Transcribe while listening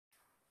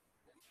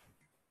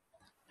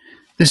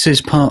This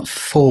is part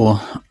 4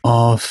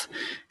 of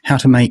how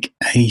to make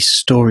a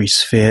story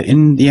sphere.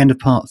 In the end of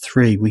part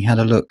 3, we had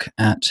a look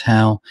at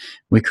how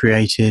we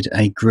created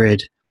a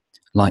grid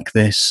like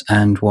this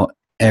and what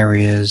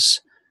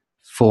areas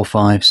 4,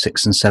 5,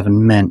 6 and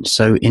 7 meant.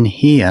 So in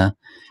here,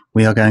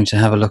 we are going to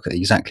have a look at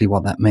exactly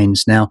what that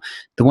means. Now,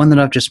 the one that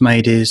I've just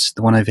made is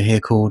the one over here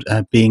called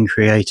Being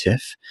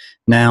Creative.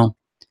 Now,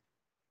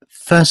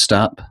 first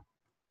up,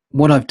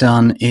 what I've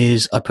done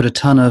is I put a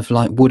ton of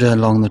wood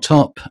along the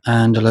top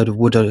and a load of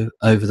wood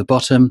over the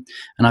bottom,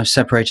 and I've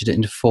separated it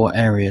into 4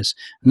 areas.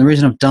 And the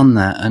reason I've done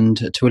that, and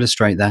to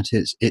illustrate that,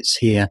 is it's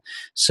here.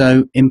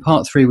 So in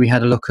part 3 we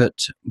had a look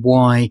at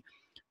why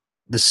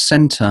the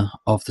center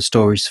of the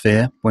story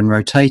sphere, when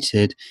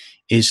rotated,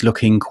 is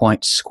looking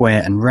quite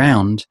square and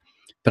round,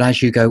 but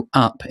as you go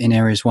up in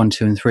areas 1,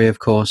 2 and 3, of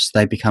course,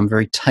 they become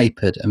very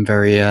tapered and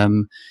very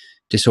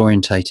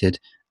disorientated,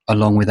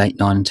 along with 8,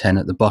 9 and 10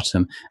 at the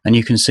bottom. And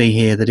you can see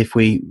here that if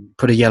we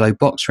put a yellow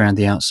box around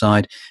the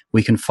outside,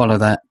 we can follow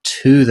that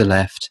to the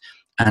left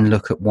and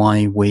look at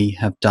why we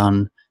have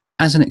done,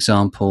 as an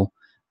example,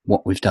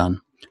 what we've done.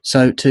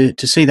 So to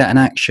see that in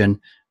action,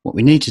 what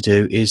we need to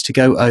do is to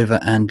go over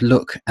and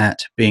look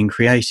at Being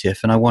Creative.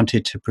 And I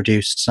wanted to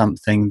produce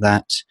something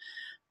that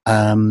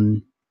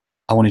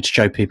I wanted to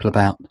show people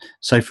about.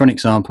 So for an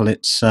example,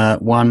 it's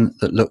one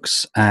that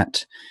looks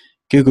at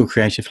Google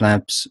Creative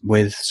Labs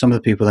with some of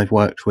the people they've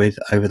worked with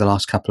over the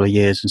last couple of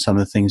years and some of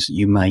the things that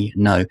you may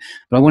know.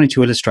 But I wanted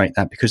to illustrate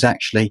that because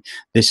actually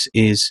this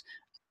is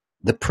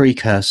the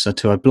precursor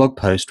to a blog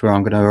post where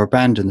I'm going to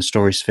abandon the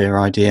story sphere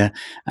idea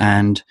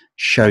and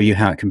show you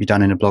how it can be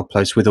done in a blog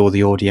post with all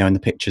the audio and the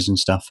pictures and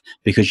stuff,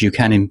 because you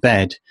can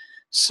embed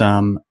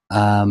some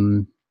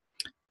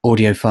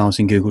audio files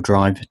in Google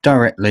Drive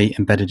directly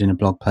embedded in a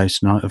blog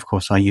post. And of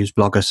course I use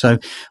Blogger. So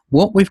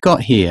what we've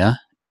got here,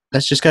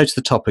 let's just go to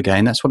the top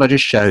again. That's what I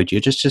just showed you.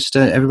 Just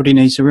everybody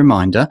needs a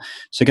reminder.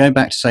 So go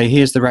back to say,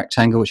 here's the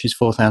rectangle, which is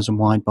 4,000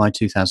 wide by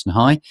 2,000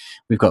 high.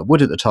 We've got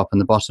wood at the top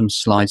and the bottom,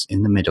 slides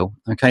in the middle.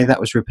 Okay,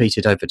 that was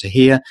repeated over to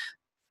here,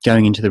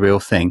 going into the real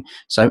thing.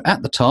 So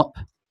at the top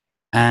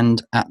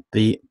and at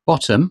the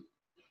bottom,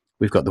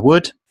 we've got the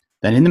wood.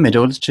 Then in the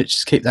middle, let's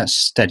just keep that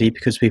steady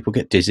because people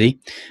get dizzy.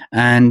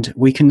 And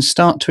we can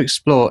start to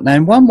explore. Now,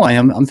 in one way,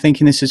 I'm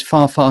thinking this is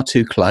far, far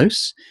too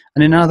close.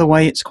 And in another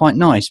way, it's quite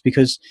nice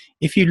because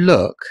if you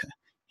look,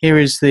 here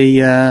is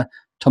the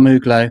Tom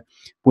Uglow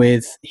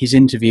with his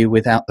interview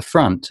without the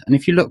front. And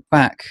if you look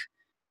back,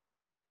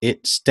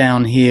 it's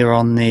down here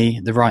on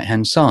the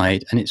right-hand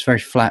side, and it's very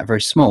flat,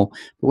 very small.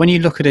 But when you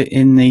look at it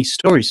in the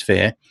story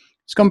sphere,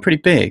 it's gone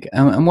pretty big.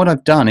 And what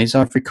I've done is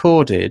I've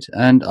recorded,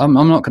 and I'm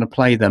not going to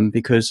play them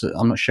because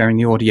I'm not sharing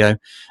the audio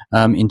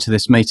into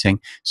this meeting.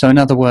 So in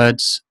other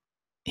words,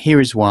 here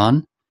is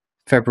one,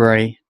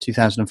 February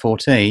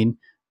 2014,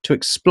 to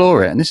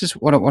explore it. And this is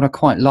what I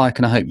quite like,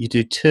 and I hope you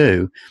do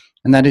too.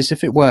 And that is,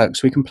 if it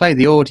works, we can play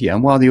the audio.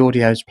 And while the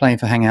audio is playing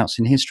for Hangouts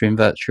in History and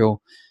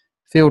virtual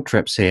field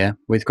trips here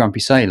with Grumpy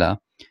Sailor,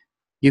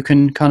 you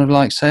can kind of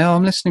like say, oh,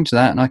 I'm listening to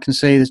that, and I can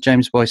see there's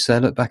James Boyce there,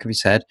 look back of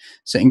his head,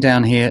 sitting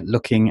down here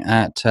looking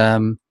at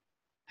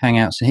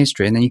Hangouts in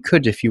History. And then you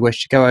could, if you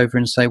wish, to go over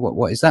and say,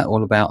 what is that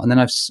all about? And then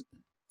I've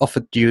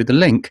offered you the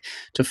link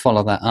to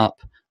follow that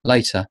up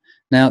later.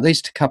 Now,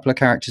 these couple of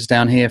characters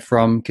down here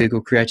from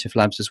Google Creative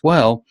Labs as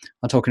well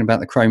are talking about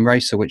the Chrome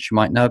Racer, which you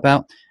might know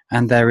about.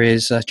 And there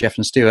is Jeff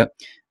and Stuart,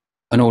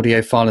 an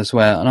audio file as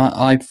well. And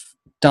I've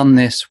done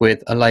this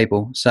with a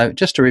label. So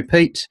just to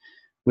repeat,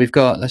 we've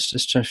got, let's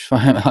just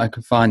find out how I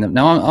can find them.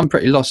 Now, I'm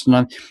pretty lost,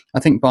 and I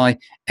think by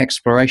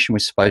exploration we're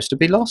supposed to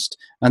be lost,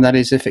 and that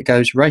is if it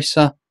goes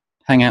Racer,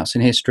 Hangouts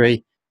in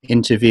History,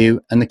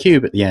 Interview, and the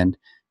cube at the end.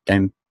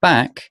 Going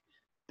back,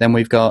 then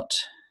we've got,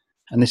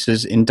 and this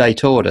is in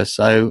date order,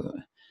 so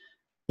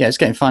yeah, it's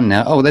getting fun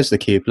now. Oh, there's the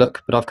cube,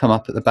 look, but I've come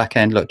up at the back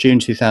end, look, June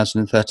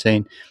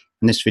 2013,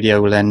 and this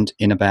video will end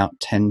in about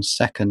 10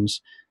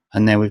 seconds,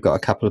 and then we've got a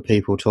couple of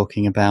people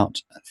talking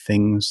about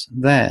things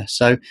there.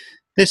 So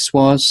this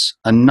was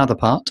another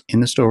part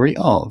in the story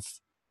of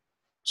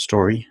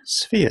Story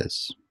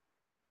Spheres.